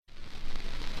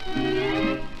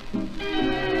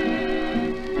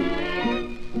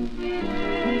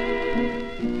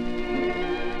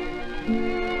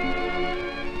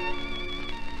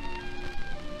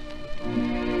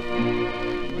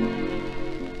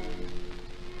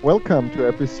Welcome to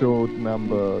episode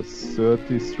number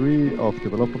 33 of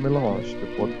Developer Melange, the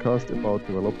podcast about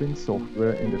developing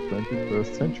software in the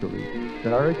 21st century,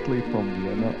 directly from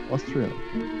Vienna, Austria.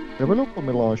 Developer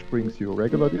Melange brings you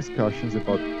regular discussions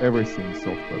about everything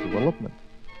software development.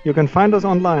 You can find us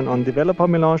online on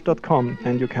developermelange.com,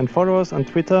 and you can follow us on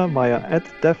Twitter via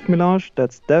 @devmelange,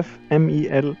 that's dev,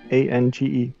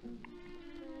 M-E-L-A-N-G-E.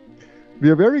 We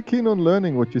are very keen on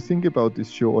learning what you think about this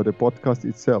show or the podcast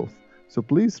itself. So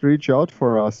please reach out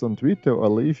for us on Twitter or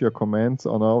leave your comments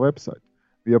on our website.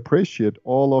 We appreciate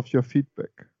all of your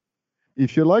feedback.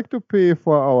 If you'd like to pay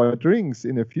for our drinks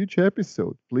in a future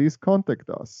episode, please contact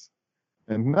us.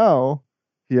 And now,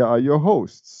 here are your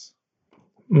hosts.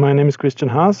 My name is Christian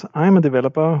Haas. I'm a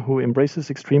developer who embraces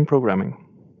extreme programming.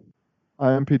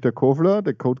 I am Peter Kovler,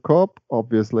 the Code Corp.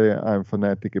 Obviously, I'm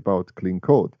fanatic about clean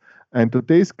code. And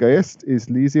today's guest is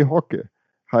Lizzie Hocke.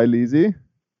 Hi, Lizzie.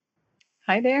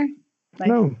 Hi there.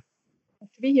 Hello.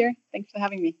 Nice to be here. Thanks for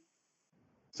having me.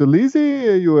 So,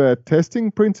 Lizzie, you're a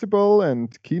testing principal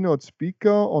and keynote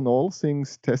speaker on all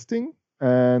things testing.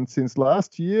 And since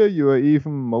last year, you are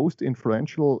even most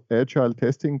influential agile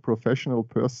testing professional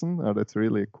person. That's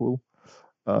really a cool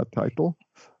title.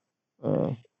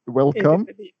 Welcome.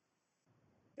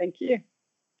 Thank you.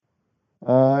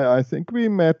 I think we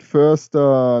met first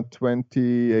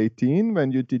 2018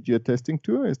 when you did your testing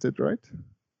tour. Is that right?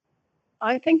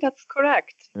 I think that's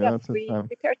correct. Yeah, yes, we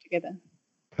prepared together.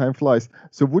 Time flies.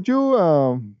 So would you,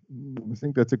 I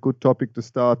think that's a good topic to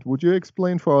start. Would you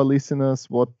explain for our listeners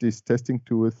what this testing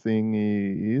tour thing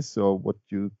is or what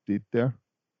you did there?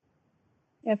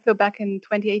 Yeah, so back in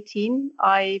 2018,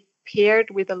 I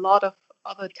paired with a lot of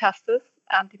other testers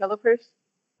and developers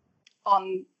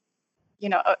on,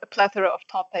 a plethora of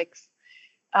topics,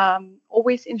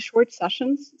 always in short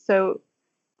sessions. So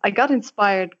I got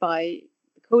inspired by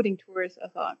coding tours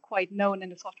as are quite known in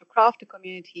the software crafter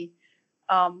community.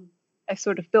 I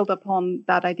sort of built upon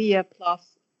that idea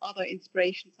plus other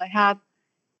inspirations I had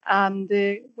and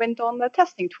went on a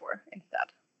testing tour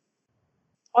instead.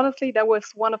 Honestly, that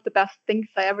was one of the best things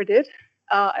I ever did.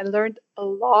 I learned a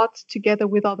lot together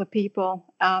with other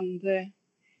people, and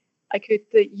I could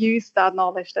use that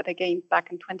knowledge that I gained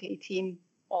back in 2018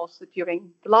 also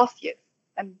during the last years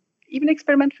and even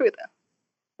experiment further.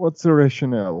 What's the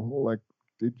rationale? Like,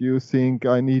 did you think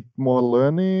I need more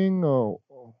learning, or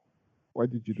why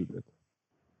did you do that?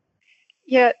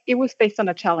 Yeah, it was based on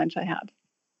a challenge I had.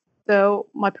 So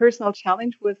my personal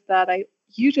challenge was that I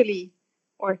usually,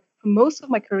 or for most of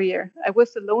my career, I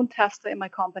was the lone tester in my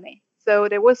company. So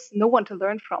there was no one to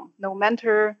learn from, no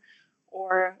mentor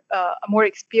or a more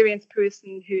experienced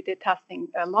person who did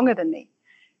testing longer than me.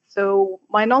 So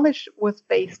my knowledge was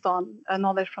based on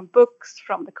knowledge from books,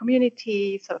 from the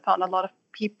community. So I found a lot of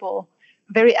people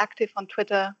very active on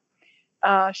Twitter,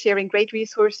 sharing great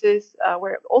resources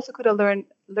where I also could learn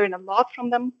a lot from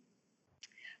them.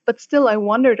 But still, I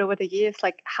wondered over the years,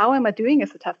 like, how am I doing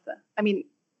as a tester? I mean,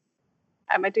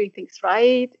 am I doing things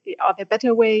right? Are there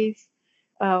better ways?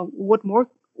 What more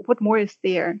is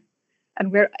there?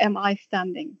 And where am I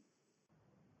standing?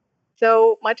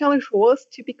 So my challenge was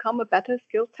to become a better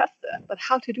skilled tester, but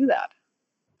how to do that?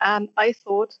 And I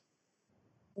thought,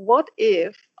 what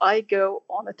if I go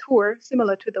on a tour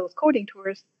similar to those coding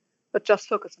tours, but just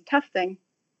focus on testing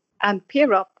and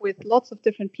pair up with lots of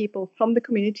different people from the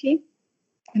community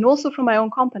and also from my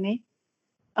own company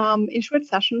in short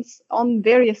sessions on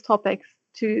various topics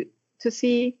to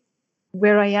see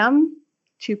where I am,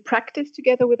 to practice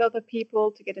together with other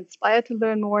people, to get inspired to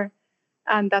learn more.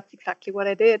 And that's exactly what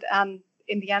I did. And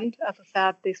in the end, as I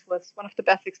said, this was one of the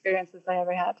best experiences I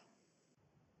ever had.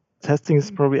 Testing is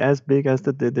probably as big as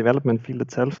the development field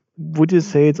itself. Would you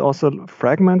say it's also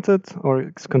fragmented, or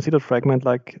it's considered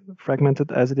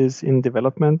fragmented as it is in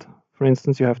development? For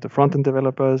instance, you have the front-end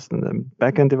developers and the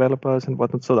back-end developers and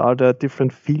whatnot. So are there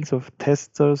different fields of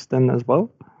testers then as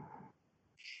well?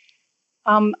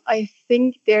 I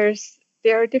think there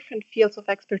are different fields of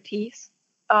expertise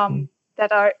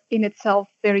that are in itself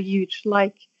very huge,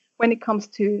 like when it comes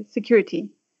to security,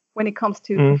 when it comes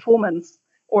to performance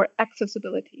or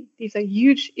accessibility. These are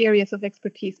huge areas of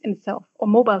expertise in itself, or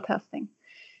mobile testing.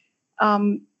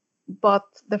 But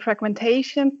the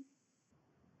fragmentation,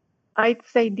 I'd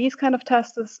say these kind of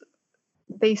testers,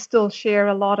 they still share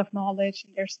a lot of knowledge,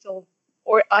 and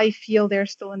I feel they're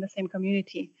still in the same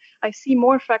community. I see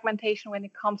more fragmentation when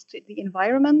it comes to the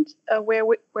environment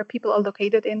where people are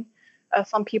located in.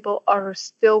 Some people are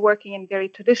still working in very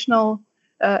traditional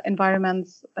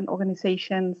environments and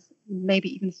organizations, maybe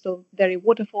even still very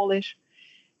waterfallish,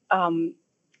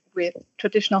 with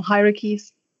traditional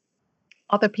hierarchies.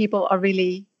 Other people are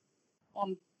really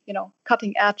on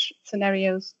cutting edge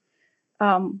scenarios,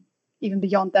 even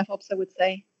beyond DevOps, I would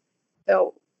say.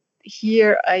 So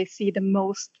here I see the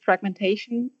most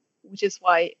fragmentation, which is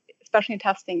why, especially in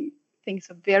testing, things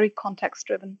are very context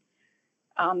driven.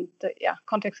 And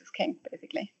context is king,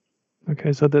 basically.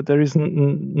 Okay, so that there is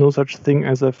no such thing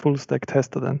as a full stack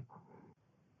tester then?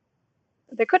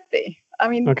 There could be. I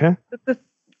mean, okay.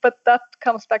 But that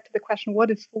comes back to the question, what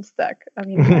is full stack? I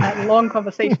mean, I had long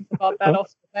conversations about that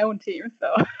also with my own team.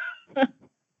 So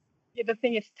the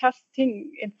thing is,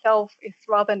 testing itself is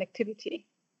rather an activity.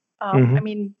 I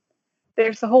mean,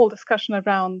 there's a whole discussion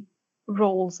around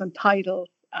roles and titles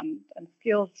and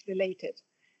skills related.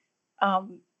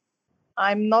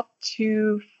 I'm not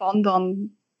too fond on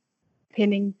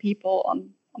pinning people on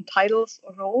titles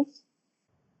or roles.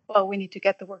 Well, we need to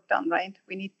get the work done, right?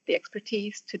 We need the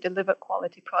expertise to deliver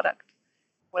quality product,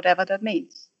 whatever that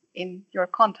means in your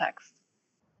context.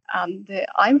 And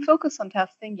I'm focused on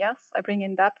testing. Yes, I bring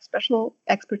in that special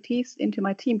expertise into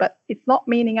my team, but it's not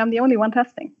meaning I'm the only one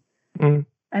testing, and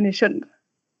it shouldn't.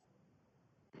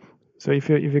 So if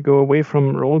you go away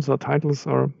from roles or titles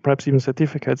or perhaps even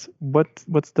certificates,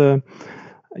 what's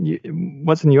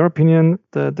in your opinion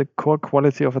the core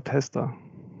quality of a tester?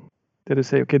 That you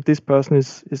say, okay, this person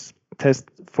is test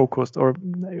focused or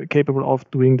capable of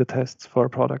doing the tests for a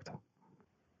product?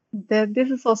 This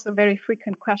is also a very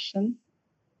frequent question.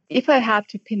 If I had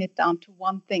to pin it down to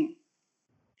one thing,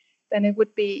 then it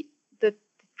would be the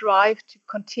drive to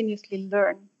continuously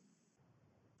learn.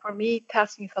 For me,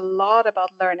 testing is a lot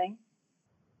about learning,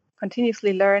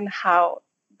 continuously learn how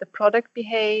the product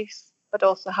behaves, but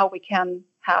also how we can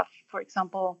have, for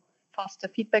example, faster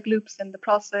feedback loops in the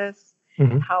process,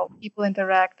 how people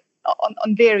interact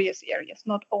on various areas,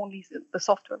 not only the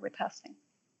software we're testing.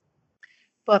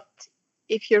 But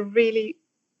if you're really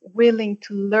willing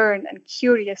to learn and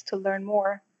curious to learn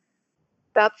more,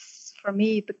 that's, for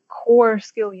me, the core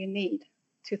skill you need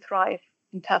to thrive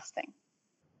in testing.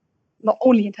 Not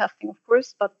only in testing, of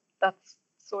course, but that's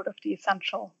sort of the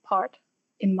essential part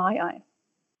in my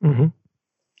eyes.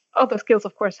 Other skills,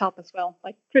 of course, help as well,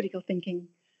 like critical thinking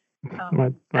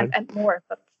right. And more.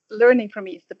 But learning, for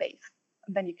me, is the base.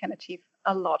 And then you can achieve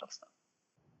a lot of stuff.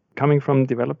 Coming from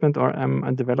development, or I'm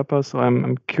a developer, so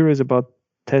I'm curious about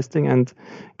testing and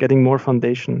getting more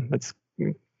foundation. Let's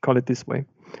call it this way.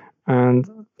 And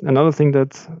another thing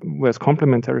that was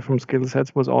complementary from skill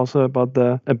sets was also about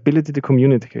the ability to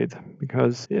communicate,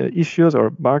 because issues or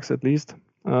bugs, at least,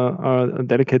 are a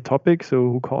delicate topic.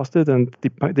 So who caused it, and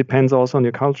depends also on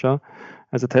your culture.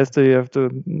 As a tester, you have to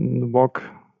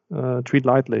treat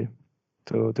lightly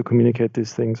to communicate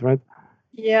these things, right?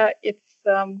 Yeah, it's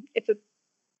a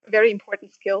very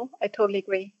important skill. I totally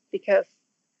agree, because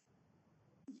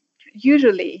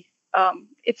usually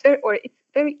it's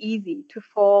very easy to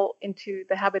fall into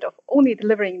the habit of only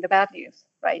delivering the bad news,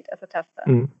 right, as a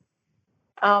tester.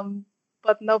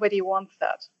 But nobody wants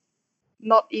that,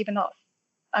 not even us.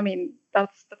 I mean,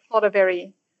 that's not a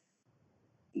very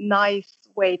nice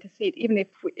way to see it. Even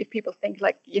if people think,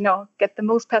 like, get the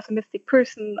most pessimistic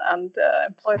person and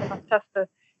employ them as tester,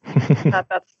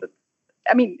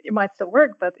 I mean, it might still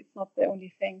work, but it's not the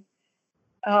only thing.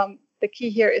 The key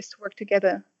here is to work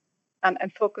together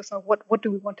and focus on what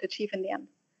do we want to achieve in the end.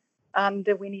 And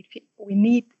we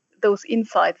need those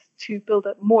insights to build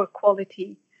a more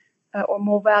quality or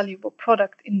more valuable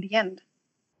product in the end.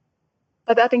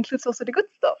 But that includes also the good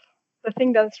stuff, the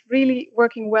thing that's really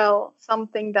working well,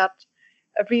 something that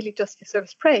really just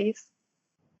deserves praise.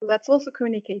 Let's also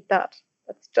communicate that.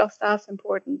 That's just as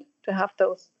important, to have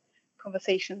those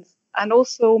conversations. And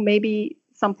also maybe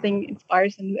something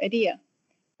inspires a new idea,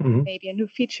 maybe a new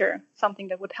feature, something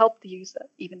that would help the user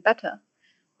even better.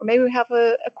 Or maybe we have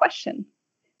a question.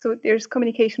 So there's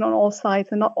communication on all sides,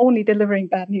 and not only delivering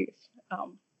bad news,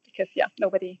 because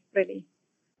nobody really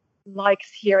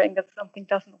likes hearing that something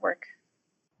doesn't work.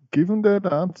 Given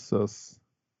that answers,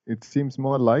 it seems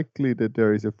more likely that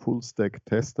there is a full stack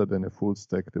tester than a full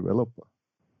stack developer.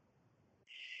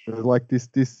 Like these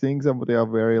things, they are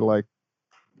very like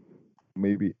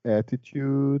maybe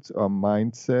attitudes or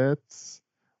mindsets.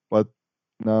 But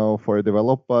now for a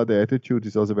developer, the attitude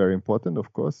is also very important,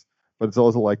 of course. But it's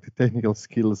also like the technical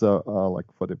skills are like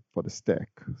for the stack.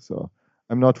 So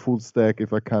I'm not full stack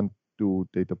if I can't do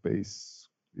database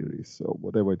queries or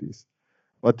whatever it is.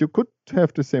 But you could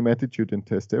have the same attitude and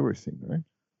test everything, right?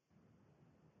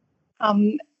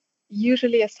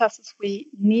 Usually as testers, we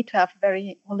need to have a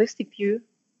very holistic view.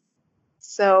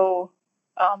 So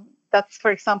that's,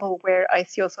 for example, where I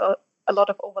see also a lot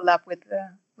of overlap with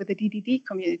the DDD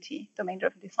community,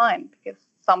 domain-driven design, because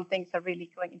some things are really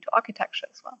going into architecture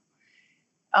as well.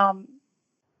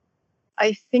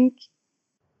 I think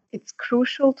it's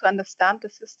crucial to understand the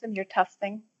system you're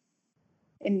testing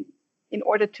in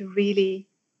order to really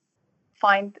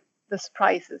find the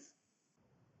surprises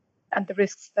and the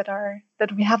risks that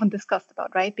we haven't discussed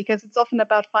about, right? Because it's often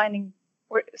about finding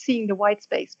or seeing the white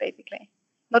space, basically.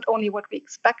 Not only what we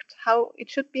expect how it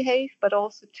should behave, but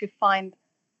also to find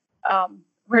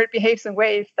where it behaves in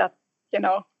ways that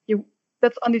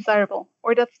that's undesirable,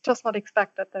 or that's just not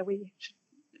expected,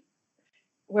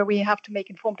 where we have to make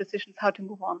informed decisions how to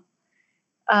move on.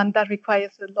 And that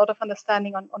requires a lot of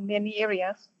understanding on many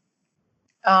areas,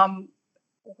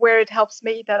 where it helps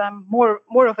me that I'm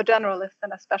more of a generalist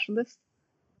than a specialist,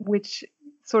 which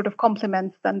sort of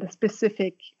complements then the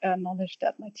specific knowledge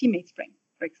that my teammates bring,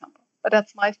 for example. But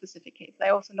that's my specific case. I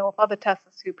also know of other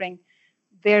testers who bring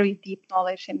very deep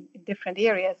knowledge in different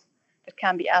areas that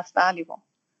can be as valuable.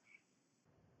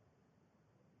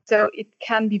 So it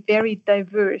can be very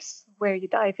diverse where you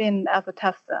dive in as a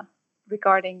tester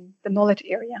regarding the knowledge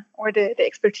area or the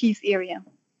expertise area.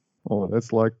 Oh,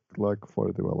 that's like for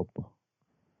a developer.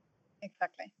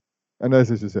 Exactly. And as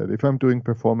you said, if I'm doing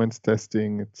performance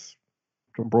testing, it's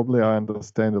probably I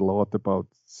understand a lot about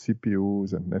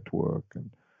CPUs and network and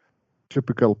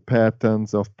typical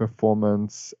patterns of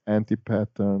performance,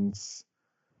 anti-patterns.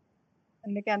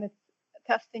 And again,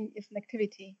 testing is an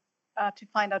activity to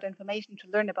find out information, to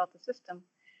learn about the system.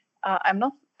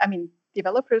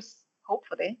 Developers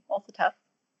hopefully also test,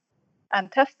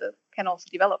 and testers can also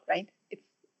develop, right? It's,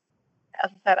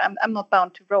 as I said, I'm not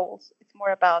bound to roles. It's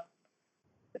more about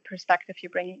the perspective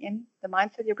you're bringing in, the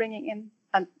mindset you're bringing in,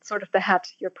 and sort of the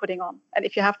hat you're putting on. And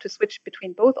if you have to switch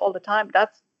between both all the time,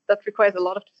 that requires a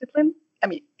lot of discipline. I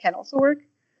mean, it can also work,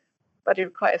 but it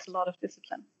requires a lot of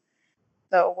discipline.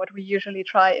 So what we usually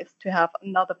try is to have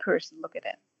another person look at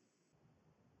it.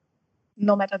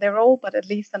 No matter their role, but at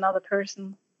least another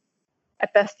person,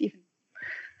 at best even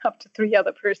up to 3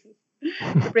 other persons,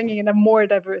 bringing in a more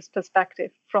diverse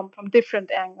perspective from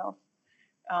different angles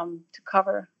to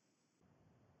cover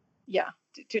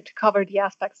the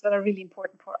aspects that are really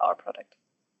important for our product.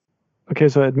 Okay,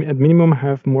 so at minimum,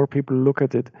 have more people look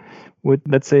at it. Would,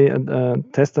 let's say, a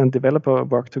tester and developer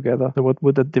work together? So what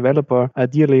would a developer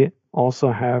ideally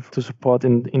also have to support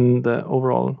in the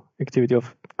overall activity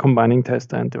of combining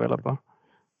tester and developer?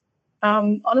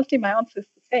 Honestly, my answer is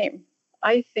the same.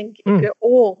 I think if we're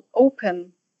all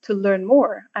open to learn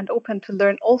more and open to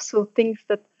learn also things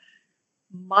that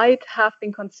might have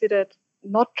been considered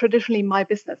not traditionally my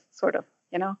business, sort of,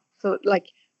 so like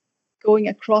going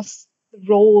across the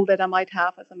role that I might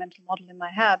have as a mental model in my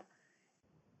head,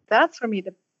 that's for me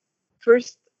the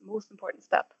first most important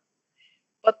step.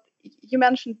 But you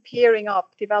mentioned pairing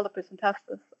up developers and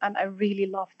testers, and I really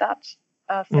love that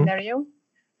scenario,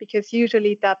 because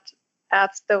usually that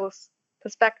adds those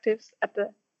perspectives at the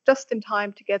just in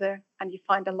time together, and you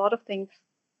find a lot of things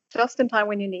just in time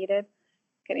when you need it,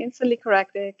 can instantly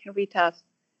correct it, can retest.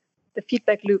 The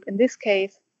feedback loop in this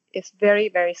case is very,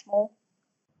 very small,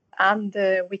 and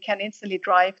we can instantly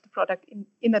drive the product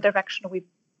in a direction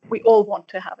we all want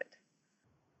to have it.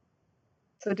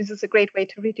 So this is a great way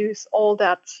to reduce all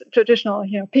that traditional,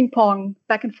 ping pong,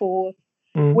 back and forth,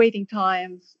 waiting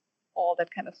times, all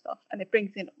that kind of stuff, and it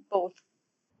brings in both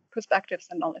perspectives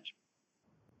and knowledge.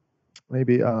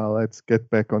 Maybe let's get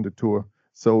back on the tour.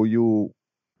 So you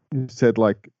said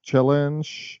like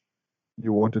challenge,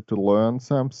 you wanted to learn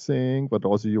something, but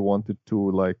also you wanted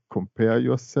to like compare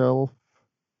yourself.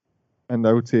 And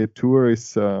I would say a tour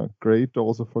is great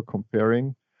also for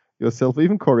comparing yourself.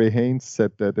 Even Corey Haines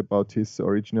said that about his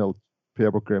original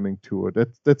pair programming tour.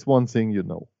 That's one thing you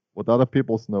know. What other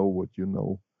people know, what you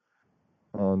know.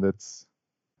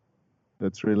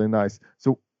 That's really nice.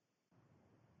 So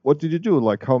what did you do?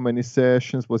 Like how many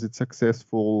sessions? Was it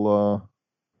successful?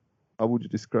 How would you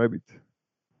describe it?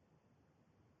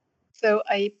 So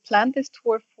I planned this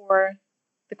tour for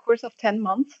the course of 10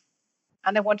 months,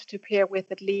 and I wanted to pair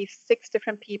with at least 6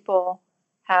 different people,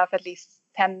 have at least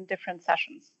 10 different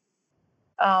sessions.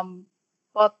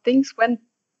 But things went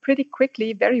pretty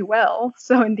quickly, very well.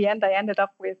 So in the end, I ended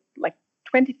up with like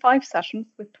 25 sessions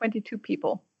with 22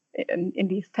 people in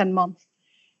these 10 months.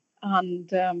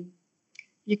 And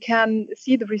you can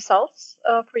see the results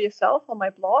for yourself on my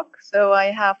blog. So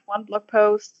I have one blog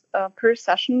post per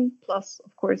session, plus,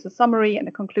 of course, a summary and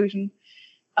a conclusion.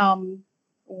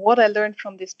 What I learned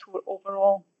from this tour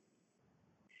overall.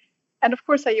 And of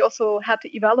course, I also had to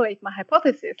evaluate my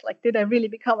hypothesis. Like, did I really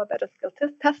become a better skill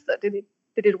tester? Did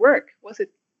it work? Was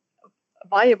it a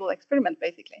viable experiment,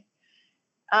 basically?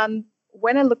 And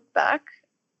when I look back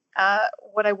at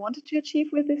what I wanted to achieve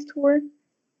with this tour,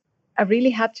 I really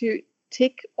had to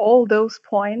tick all those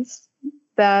points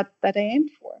that I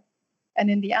aimed for. And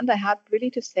in the end, I had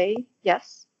really to say,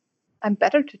 yes, I'm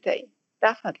better today,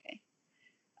 definitely.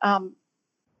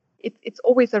 It's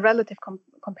always a relative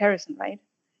comparison, right?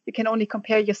 You can only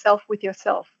compare yourself with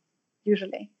yourself,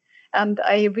 usually. And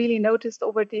I really noticed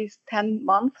over these 10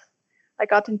 months, I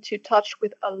got into touch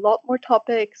with a lot more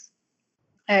topics.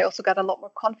 I also got a lot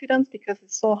more confidence because I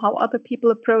saw how other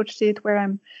people approached it, where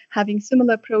I'm having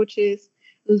similar approaches,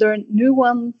 learned new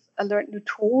ones, I learned new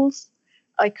tools.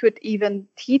 I could even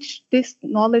teach this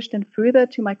knowledge then further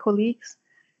to my colleagues.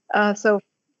 So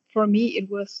for me, it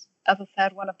was, as I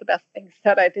said, one of the best things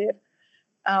that I did.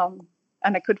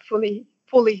 And I could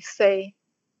fully say,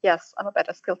 yes, I'm a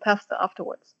better skill tester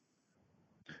afterwards.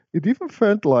 It even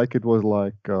felt like it was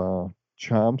like a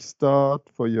jump start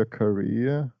for your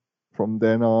career. From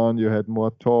then on, you had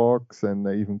more talks and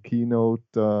even keynote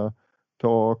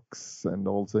talks, and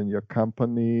also in your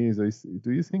company. So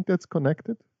do you think that's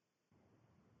connected?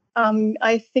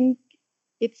 I think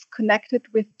it's connected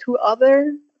with two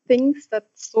other things that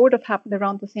sort of happened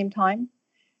around the same time.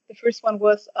 The first one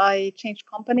was I changed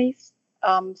companies.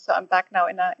 So I'm back now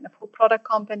in a full product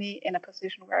company, in a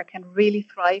position where I can really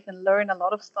thrive and learn a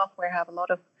lot of stuff, where I have a lot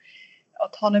of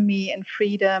autonomy and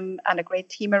freedom and a great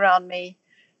team around me.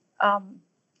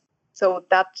 So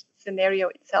that scenario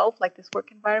itself, like this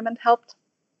work environment, helped.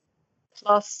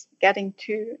 Plus getting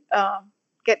to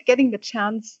getting the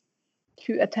chance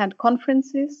to attend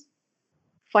conferences,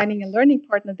 finding a learning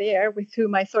partner there with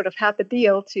whom I sort of had the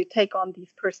deal to take on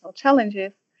these personal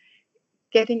challenges,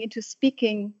 getting into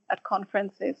speaking at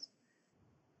conferences.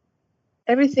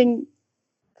 Everything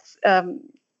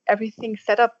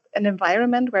set up an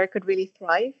environment where I could really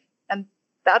thrive. And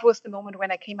that was the moment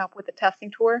when I came up with the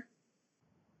testing tour,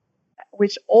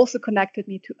 which also connected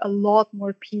me to a lot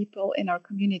more people in our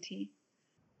community.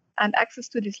 And access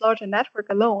to this larger network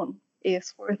alone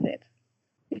is worth it,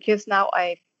 because now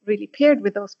I really paired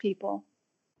with those people,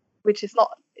 which is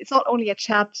it's not only a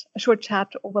short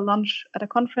chat over lunch at a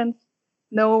conference.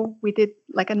 No, we did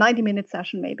like a 90-minute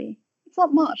session maybe. It's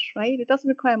not much, right? It doesn't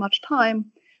require much time,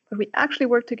 but we actually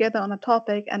work together on a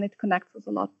topic, and it connects us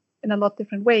a lot in a lot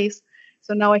different ways.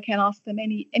 So now I can ask them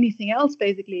anything else,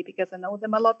 basically, because I know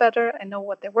them a lot better. I know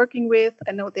what they're working with.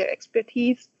 I know their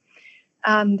expertise.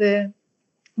 And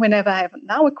whenever I have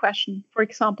now a question, for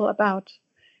example, about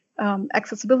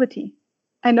accessibility,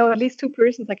 I know at least two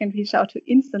persons I can reach out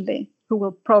to instantly who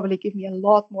will probably give me a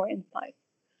lot more insight.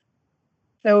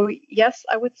 So yes,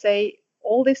 I would say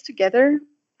all this together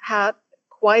had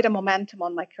quite a momentum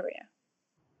on my career.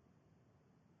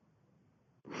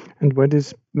 And were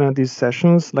these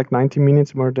sessions, like 90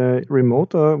 minutes, were they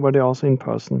remote or were they also in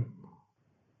person?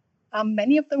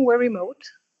 Many of them were remote,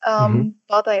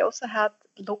 but I also had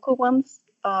local ones.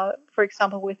 For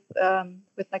example, with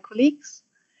my colleagues,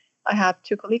 I had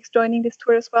two colleagues joining this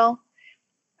tour as well.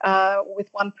 With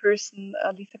one person,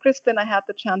 Lisa Crispin, I had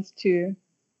the chance to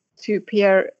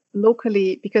pair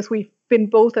locally, because we've been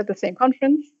both at the same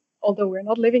conference. Although we're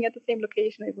not living at the same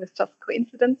location, it was just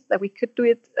coincidence that we could do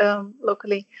it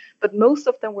locally. But most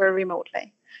of them were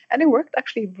remotely, and it worked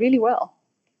actually really well.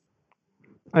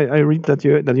 I read that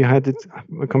you had it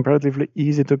comparatively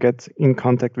easy to get in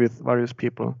contact with various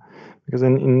people, because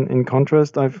in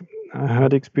contrast, I've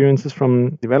heard experiences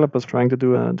from developers trying to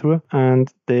do a tour,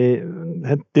 and they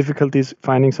had difficulties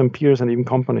finding some peers and even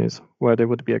companies where they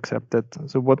would be accepted.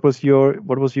 So what was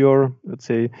your let's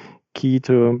say key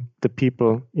to the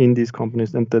people in these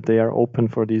companies, and that they are open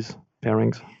for these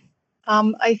pairings?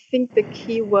 I think the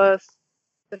key was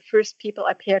the first people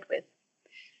I paired with,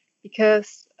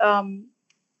 because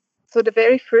so the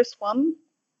very first one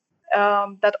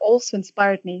that also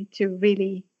inspired me to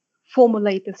really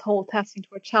formulate this whole testing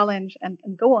tour challenge and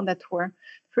go on that tour.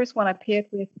 The first one I paired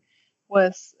with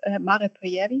was Marit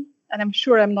Pojevi, and I'm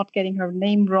sure I'm not getting her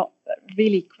name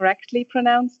really correctly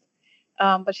pronounced,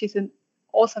 but she's an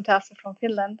awesome tester from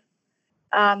Finland.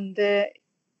 And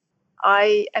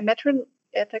I met her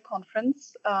at a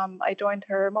conference. I joined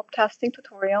her mob testing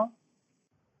tutorial,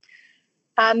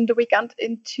 and we got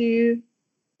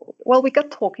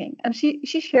talking, and she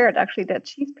shared actually that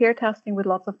she's pair testing with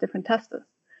lots of different testers,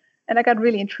 and I got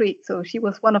really intrigued. So she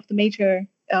was one of the major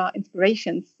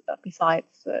inspirations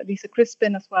besides Lisa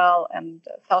Crispin as well, and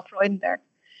Sal Freudenberg,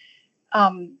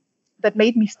 that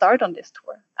made me start on this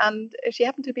tour. And she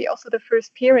happened to be also the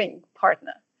first pairing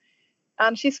partner,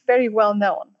 and she's very well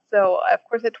known. So of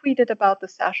course I tweeted about the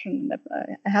session.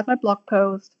 I had my blog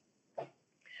post,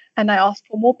 and I asked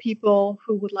for more people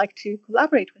who would like to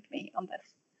collaborate with me on this.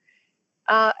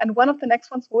 And one of the next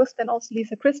ones was then also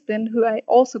Lisa Crispin, who I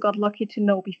also got lucky to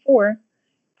know before.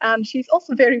 And she's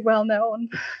also very well known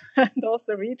and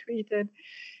also retweeted.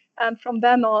 And from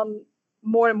then on,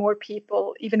 more and more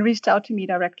people even reached out to me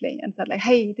directly and said, like,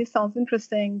 hey, this sounds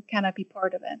interesting. Can I be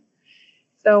part of it?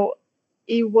 So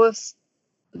it was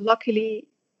luckily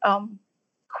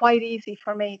quite easy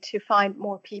for me to find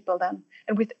more people then.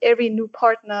 And with every new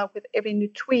partner, with every new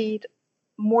tweet,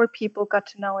 more people got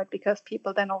to know it because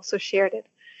people then also shared it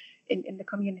in the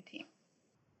community.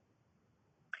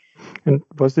 And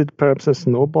was it perhaps a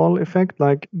snowball effect,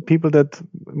 like people that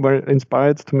were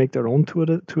inspired to make their own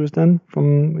tours then,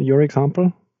 from your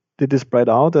example? Did it spread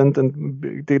out and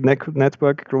the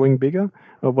network growing bigger?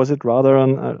 Or was it rather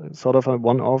a sort of a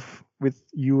one-off with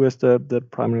you as the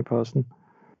primary person?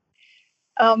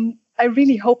 I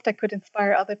really hoped I could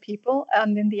inspire other people.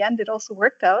 And in the end, it also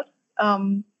worked out.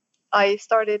 I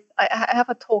have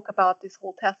a talk about this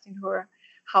whole testing tour,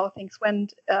 how things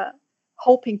went,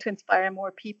 hoping to inspire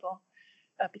more people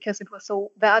because it was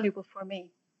so valuable for me.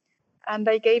 And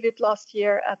I gave it last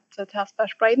year at Test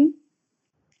Bash Brighton,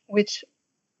 which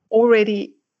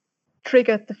already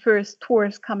triggered the first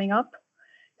tours coming up.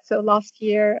 So last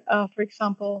year, for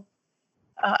example,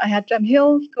 I had Jem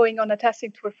Hill going on a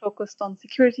testing tour focused on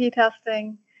security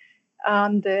testing,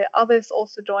 and others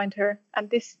also joined her. And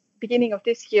this beginning of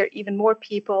this year, even more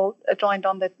people joined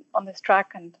on this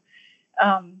track, and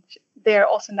they're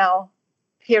also now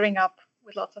pairing up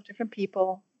with lots of different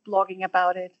people, blogging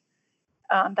about it.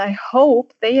 And I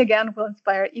hope they again will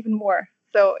inspire even more.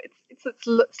 So it's a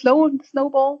slow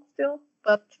snowball still,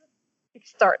 but it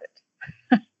started.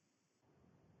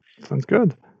 Sounds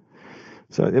good.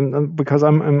 So because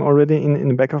I'm already in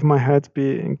the back of my head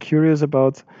being curious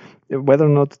about whether or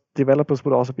not developers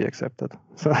would also be accepted.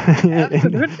 So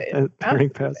Absolutely. during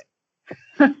PAS.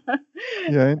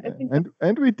 Yeah,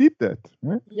 and we did that,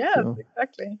 right? Yes, so,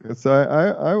 exactly. Because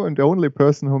I'm the only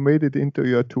person who made it into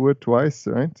your tour twice,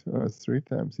 right? 3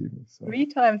 times even. So. 3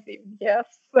 times even, yes.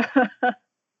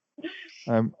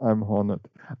 I'm honored.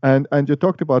 And you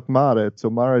talked about Marit. So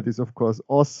Marit is of course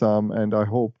awesome, and I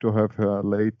hope to have her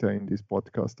later in this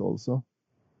podcast also.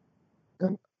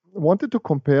 And I wanted to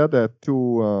compare that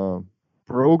to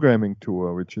programming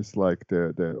tour, which is like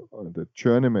the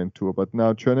journeyman tour. But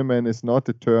now journeyman is not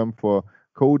a term for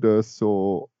coders.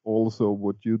 So also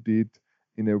what you did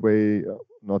in a way,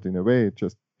 not in a way, it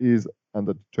just is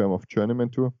under the term of journeyman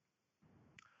tour.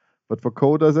 But for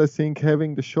coders, I think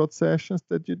having the short sessions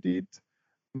that you did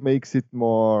makes it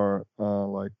more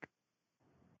like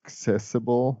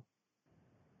accessible.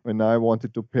 When I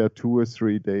wanted to pair 2 or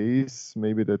 3 days,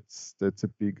 maybe that's a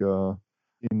bigger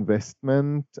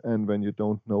investment, and when you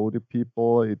don't know the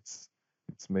people, it's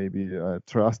maybe a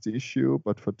trust issue.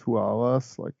 But for 2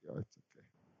 hours, like it's okay,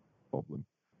 problem.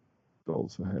 It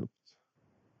also helped.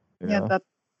 Yeah,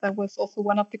 that was also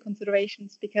one of the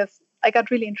considerations, because I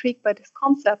got really intrigued by this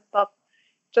concept, but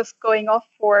just going off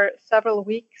for several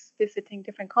weeks visiting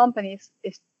different companies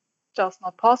is just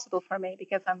not possible for me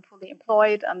because I'm fully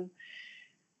employed, and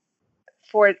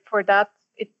for that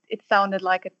it sounded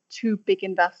like a too big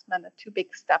investment, a too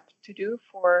big step to do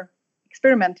for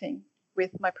experimenting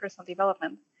with my personal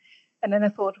development. And then I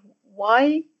thought,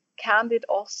 why can't it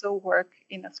also work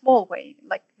in a small way,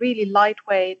 like really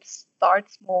lightweight,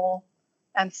 start small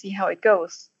and see how it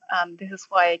goes? And this is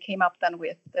why I came up then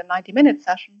with the 90-minute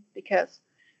session, because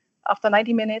after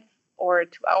 90 minutes or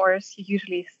 2 hours, you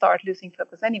usually start losing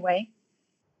focus anyway.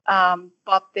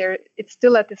 But it's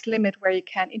still at this limit where you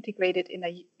can integrate it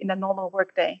in a normal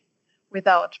workday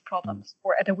without problems,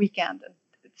 or at a weekend. And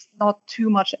it's not too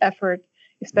much effort,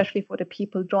 especially for the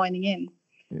people joining in.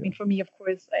 Yeah. I mean, for me, of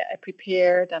course, I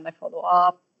prepared and I follow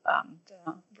up and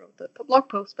wrote the blog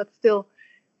post, but still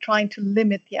trying to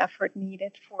limit the effort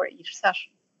needed for each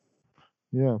session.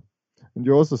 Yeah. And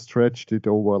you also stretched it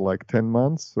over like 10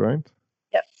 months, right?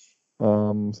 Yes.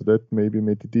 So that maybe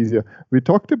made it easier. We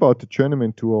talked about the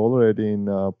journeyman tour already in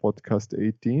podcast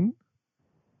 18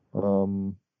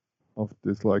 of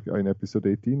this, like in episode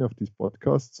 18 of this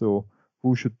podcast. So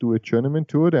who should do a journeyman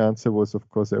tour? The answer was, of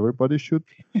course, everybody should.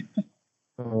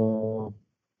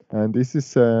 And this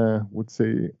is, would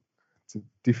say, it's a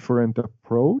different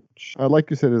approach. Like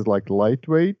you said, it's like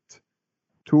lightweight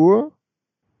tour,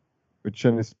 which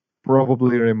then is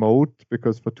probably remote,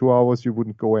 because for 2 hours you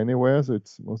wouldn't go anywhere, so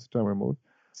it's most of the time remote.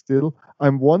 Still,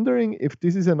 I'm wondering if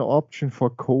this is an option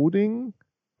for coding,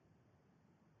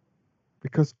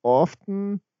 because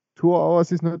often 2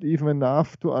 hours is not even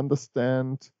enough to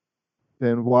understand the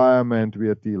environment we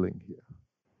are dealing here.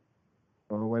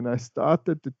 When I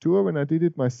started the tour, when I did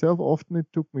it myself, often it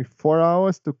took me 4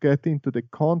 hours to get into the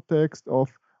context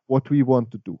of what we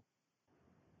want to do.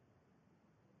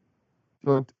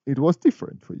 So it was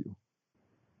different for you.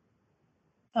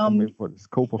 Maybe for the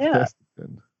scope of yeah. testing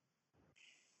then.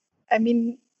 I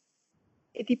mean,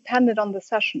 it depended on the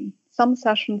session. Some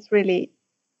sessions really,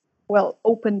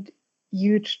 opened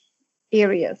huge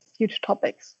areas, huge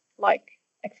topics like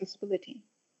accessibility.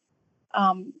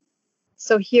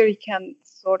 So here you can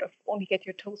sort of only get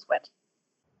your toes wet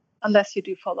unless you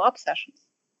do follow-up sessions.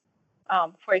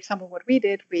 For example, what we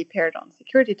did, we paired on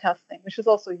security testing, which is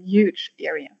also a huge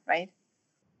area, right?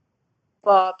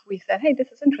 But we said, hey,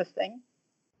 this is interesting.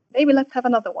 Maybe let's have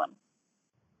another one.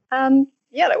 And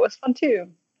yeah, that was fun too.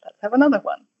 Let's have another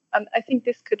one. And I think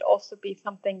this could also be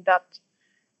something that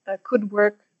could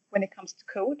work when it comes to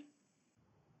code.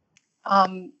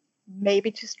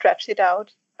 Maybe to stretch it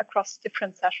out across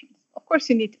different sessions. Of course,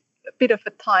 you need a bit of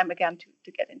a time again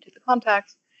to get into the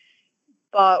context,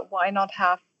 but why not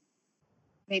have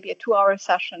maybe a 2-hour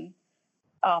session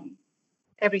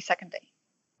every second day?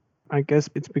 I guess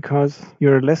it's because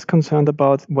you're less concerned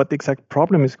about what the exact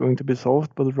problem is going to be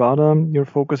solved, but rather you're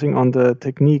focusing on the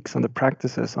techniques, on the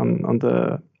practices, on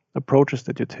the approaches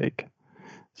that you take.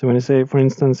 So when you say, for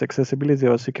instance, accessibility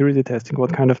or security testing,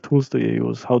 what kind of tools do you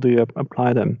use? How do you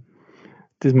apply them?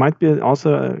 This might be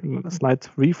also a slight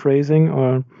rephrasing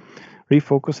or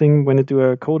refocusing when you do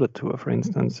a coded tour, for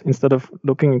instance. Instead of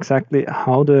looking exactly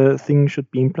how the thing should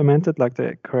be implemented, like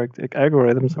the correct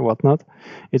algorithms or whatnot,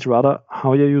 it's rather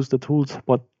how you use the tools,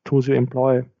 what tools you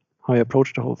employ, how you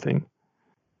approach the whole thing.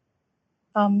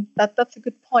 That's a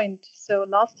good point. So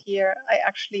last year, I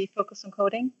actually focused on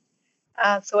coding.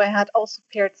 So I had also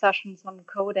paired sessions on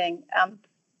coding. And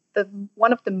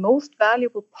one of the most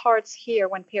valuable parts here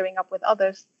when pairing up with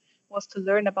others was to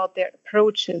learn about their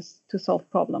approaches to solve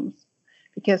problems.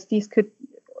 Because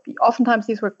oftentimes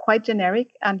these were quite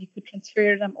generic, and you could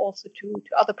transfer them also to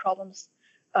other problems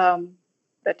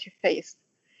that you faced.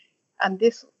 And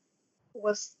it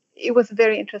was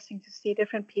very interesting to see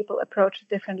different people approach it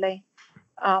differently.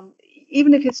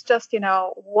 Even if it's just,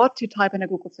 what to type in a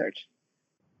Google search.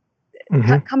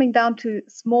 Coming down to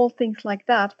small things like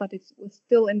that, but it was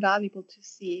still invaluable to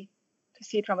see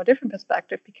it from a different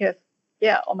perspective, because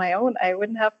on my own, I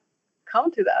wouldn't have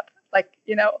come to that.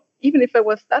 Even if I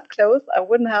was that close, I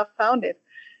wouldn't have found it.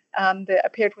 And I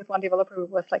paired with one developer who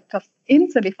was just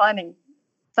instantly finding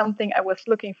something I was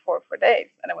looking for days.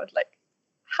 And I was like,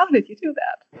 how did you do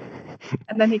that?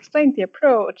 And then he explained the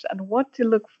approach and what to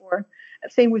look for.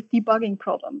 Same with debugging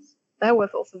problems. That was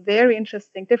also very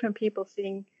interesting. Different people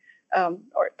seeing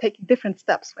or taking different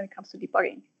steps when it comes to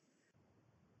debugging.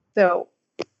 So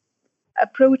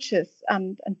approaches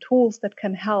and tools that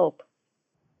can help,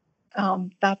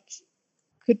 that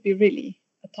could be really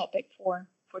a topic for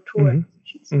tour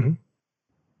sessions.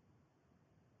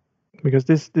 Because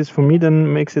this for me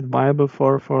then makes it viable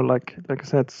for like I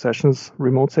said, sessions,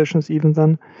 remote sessions even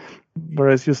then,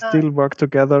 whereas you still work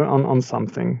together on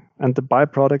something, and the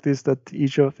byproduct is that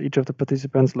each of the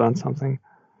participants learn something.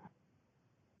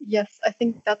 Yes, I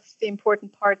think that's the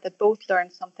important part, that both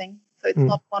learn something. So it's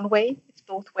not one way, it's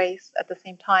both ways at the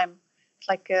same time. It's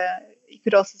like you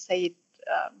could also say it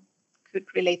could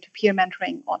relate to peer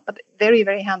mentoring, but very,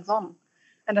 very hands-on.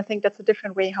 And I think that's a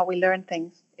different way how we learn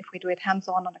things. If we do it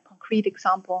hands-on on a concrete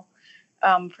example,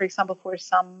 for example, for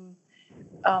some,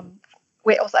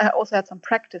 I also had some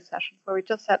practice sessions where we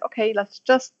just said, okay, let's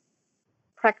just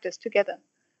practice together.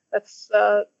 Let's,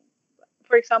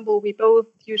 for example, we both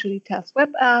usually test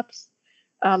web apps.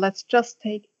 Let's just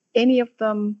take any of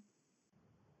them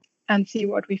and see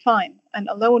what we find. And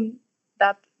alone,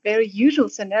 that very usual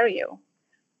scenario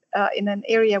in an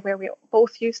area where we're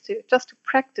both used to, just to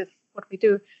practice what we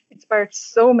do, inspired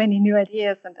so many new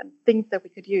ideas and things that we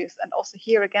could use. And also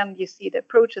here again, you see the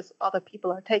approaches other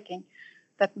people are taking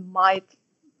that might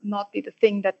not be the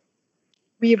thing that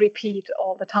we repeat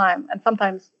all the time. And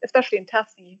sometimes, especially in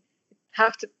testing, you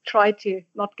have to try to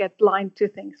not get blind to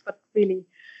things, but really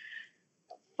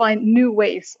find new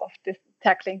ways of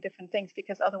tackling different things,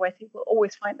 because otherwise you will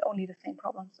always find only the same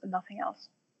problems and nothing else.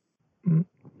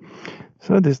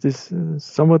 So this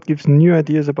somewhat gives new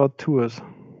ideas about tours.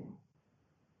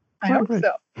 I hope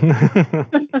so.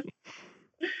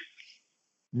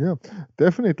 Yeah,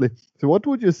 definitely. So what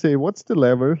would you say, what's the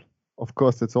level? Of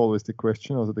course, that's always the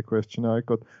question, also the question I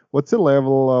got. What's the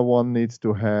level one needs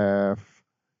to have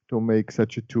to make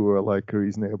such a tour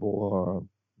reasonable?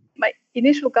 My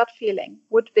initial gut feeling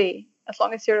would be, as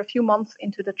long as you're a few months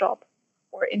into the job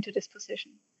or into this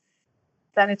position,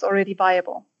 then it's already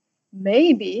viable.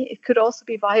 Maybe it could also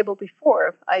be viable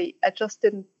before. I just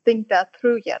didn't think that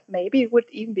through yet. Maybe it would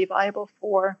even be viable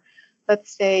for,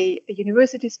 let's say, a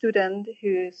university student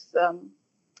who's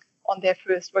on their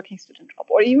first working student job,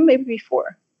 or even maybe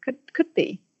before. Could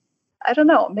be. I don't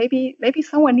know, maybe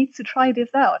someone needs to try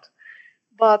this out.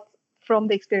 But from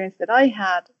the experience that I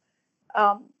had,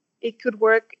 it could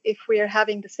work if we are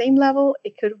having the same level.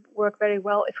 It could work very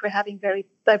well if we're having very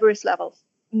diverse levels,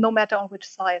 no matter on which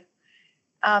side.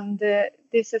 And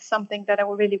this is something that I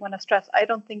really want to stress. I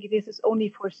don't think this is only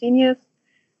for seniors.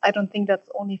 I don't think that's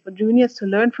only for juniors to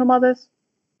learn from others.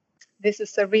 This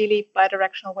is a really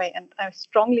bidirectional way, and I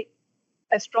strongly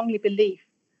believe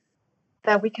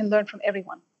that we can learn from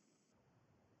everyone.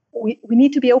 We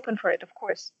need to be open for it, of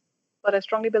course, but I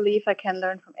strongly believe I can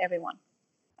learn from everyone.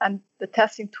 And the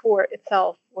testing tour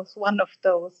itself was one of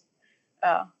those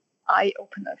eye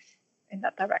openers in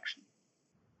that direction.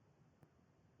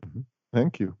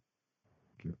 Thank you.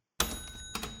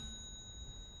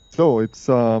 So it's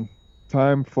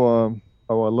time for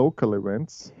our local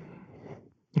events.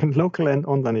 Local and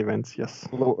online events, yes.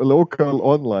 Local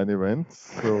online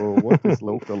events. So what is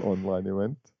local online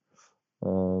event?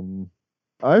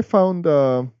 I found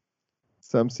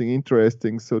something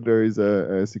interesting. So there is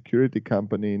a security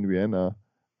company in Vienna,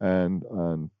 and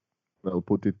I'll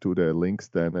put it to the links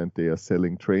then, and they are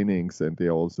selling trainings, and they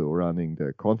are also running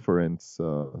the conference,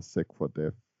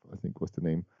 Sec4Dev, I think was the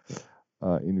name,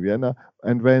 in Vienna.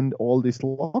 And when all this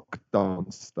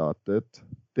lockdown started,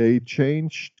 they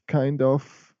changed kind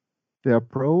of the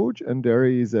approach, and there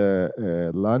is a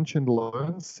lunch and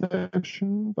learn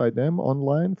session by them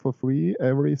online for free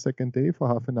every second day for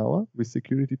half an hour with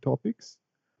security topics.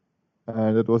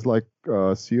 And it was like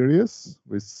serious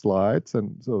with slides,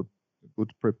 and so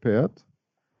good prepared.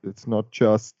 It's not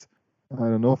just, I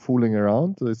don't know, fooling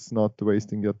around. It's not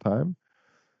wasting your time.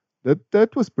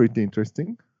 That was pretty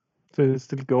interesting. So it's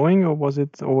still going, or was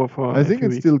it over for I think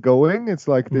it's weeks? still going. It's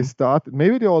like they started,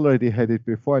 maybe they already had it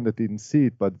before and I didn't see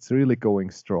it, but it's really going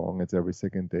strong. It's every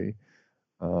second day.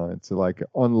 It's like an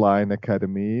online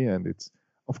academy, and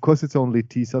of course, it's only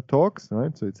teaser talks,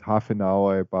 right? So it's half an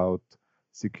hour about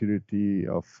security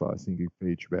of single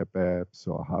page web apps,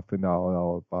 or half an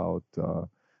hour about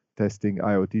testing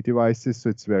IoT devices. So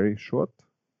it's very short,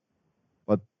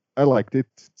 but I liked it.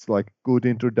 It's like good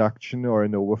introduction or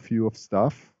an overview of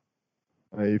stuff.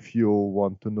 If you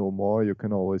want to know more, you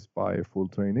can always buy a full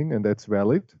training, and that's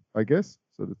valid, I guess.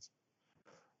 So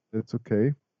that's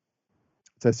okay.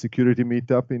 It's a security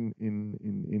meetup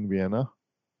in Vienna.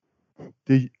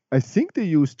 I think they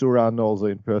used to run also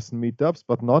in-person meetups,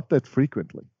 but not that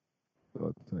frequently.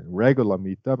 So it's a regular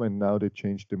meetup, and now they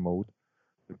changed the mode.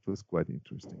 It was quite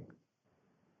interesting.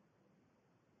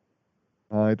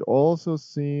 It also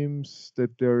seems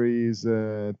that there is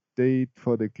a date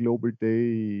for the Global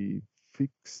Day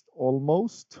fixed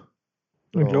almost.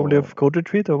 A Global Day of Code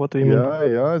Retreat, or what do you mean?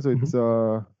 Yeah. So it's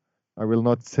I will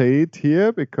not say it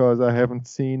here because I haven't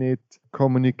seen it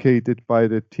communicated by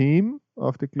the team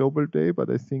of the Global Day, but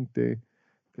I think they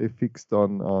fixed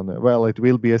on well, it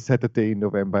will be a Saturday in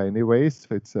November anyway, so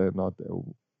it's not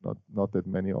that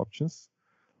many options.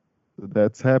 So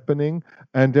that's happening,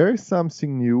 and there is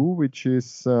something new, which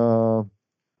is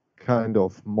kind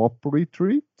of mob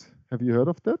retreat. Have you heard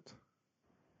of that?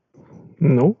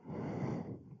 No.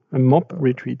 A mob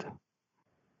retreat.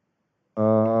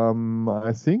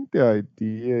 I think the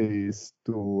idea is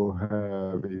to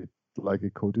have it like a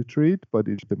code retreat, but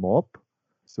it's the mob.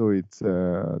 So it's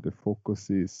the focus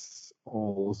is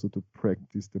also to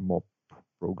practice the mob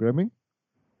programming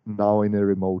now in a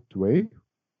remote way,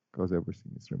 because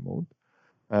everything is remote.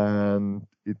 And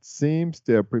it seems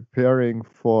they're preparing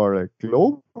for a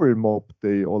global mob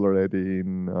day already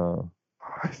in,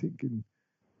 I think in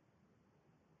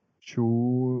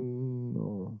June,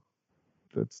 or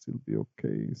that still be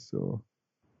okay. So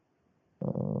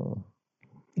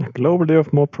A Global Day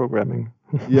of Mob Programming.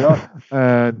 yeah,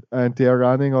 and they are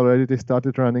running already. They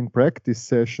started running practice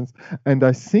sessions, and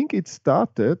I think it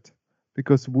started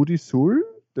because Woody Sul,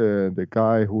 the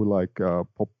guy who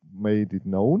made it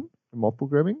known, mob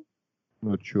programming.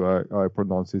 I'm not sure I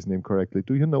pronounce his name correctly.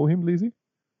 Do you know him, Lizzie?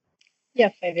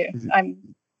 Yes, I do.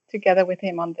 I'm together with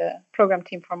him on the program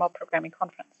team for Mob Programming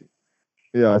Conference.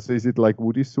 Yeah, so is it like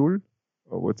Woody Sul,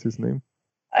 or what's his name?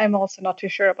 I'm also not too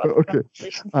sure about the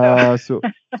pronunciation. So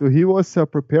he was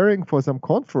preparing for some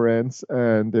conference,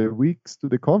 and the weeks to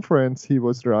the conference, he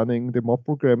was running the mob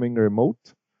programming remote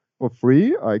for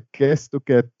free, I guess, to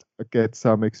get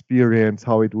some experience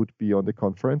how it would be on the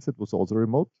conference. It was also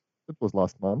remote. It was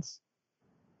last month,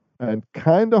 and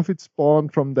kind of it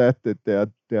spawned from that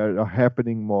there are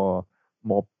happening more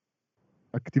mob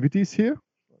activities here,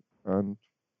 and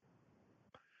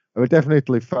I will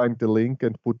definitely find the link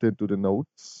and put it into the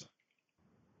notes.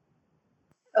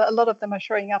 A lot of them are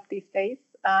showing up these days,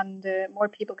 and more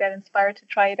people get inspired to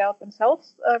try it out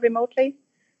themselves remotely.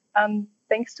 And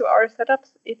thanks to our setups,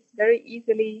 it's very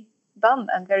easily done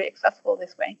and very accessible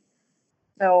this way.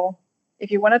 So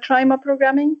if you want to try mob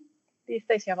programming, these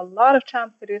days you have a lot of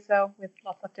chance to do so with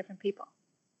lots of different people.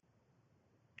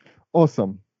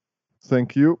 Awesome.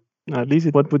 Thank you.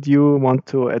 Lizzie, what would you want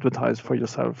to advertise for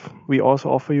yourself? We also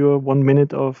offer you 1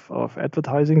 minute of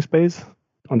advertising space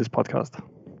on this podcast.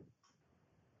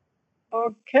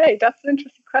 Okay, that's an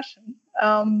interesting question.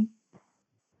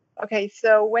 Okay,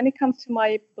 so when it comes to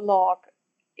my blog,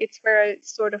 it's where I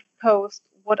sort of post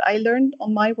what I learned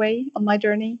on my way, on my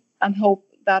journey, and hope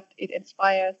that it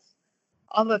inspires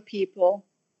other people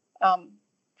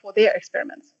for their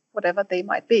experiments, whatever they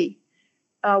might be.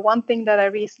 One thing that I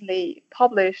recently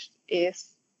published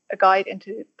is a guide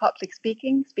into public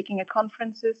speaking at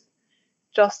conferences.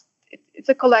 It's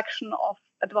a collection of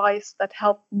advice that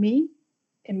helped me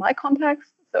in my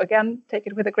context. So again, take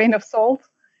it with a grain of salt,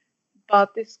 but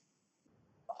this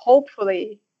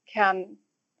hopefully can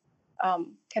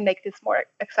make this more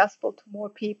accessible to more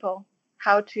people,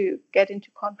 how to get into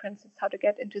conferences, how to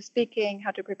get into speaking,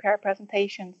 how to prepare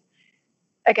presentations.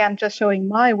 Again, just showing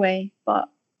my way, but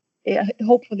it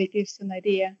hopefully gives an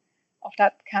idea of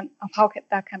how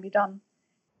that can be done.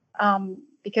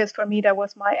 Because for me, that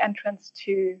was my entrance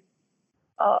to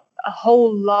a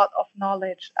whole lot of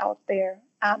knowledge out there,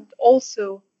 and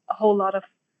also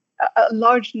a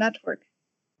large network.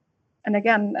 And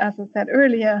again, as I said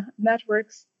earlier,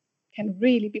 networks can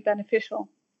really be beneficial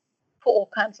for all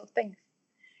kinds of things.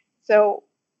 So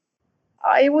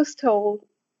I was told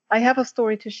I have a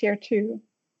story to share too.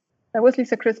 That was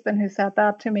Lisa Crispin who said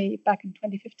that to me back in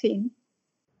 2015.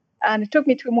 And it took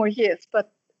me 2 more years,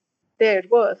 but there it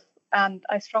was. And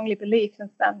I strongly believe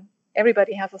since then,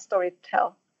 everybody has a story to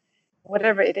tell,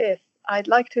 whatever it is. I'd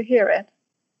like to hear it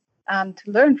and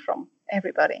to learn from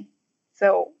everybody.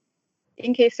 So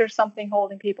in case there's something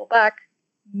holding people back,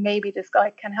 maybe this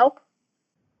guide can help.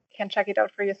 You can check it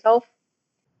out for yourself.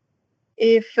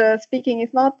 If speaking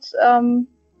is not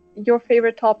your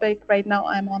favorite topic, right now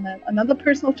I'm on another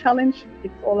personal challenge.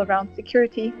 It's all around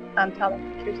security and telling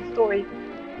security stories.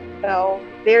 So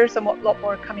there's a lot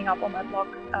more coming up on my blog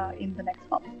in the next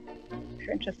month, if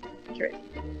you're interested in security.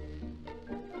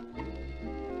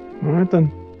 All right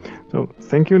then. So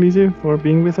thank you, Lizzie, for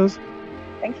being with us.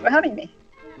 Thanks for having me.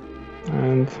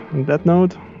 And on that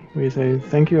note, we say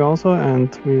thank you also,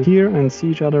 and we'll hear and see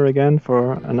each other again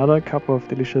for another cup of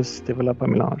delicious developer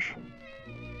melange.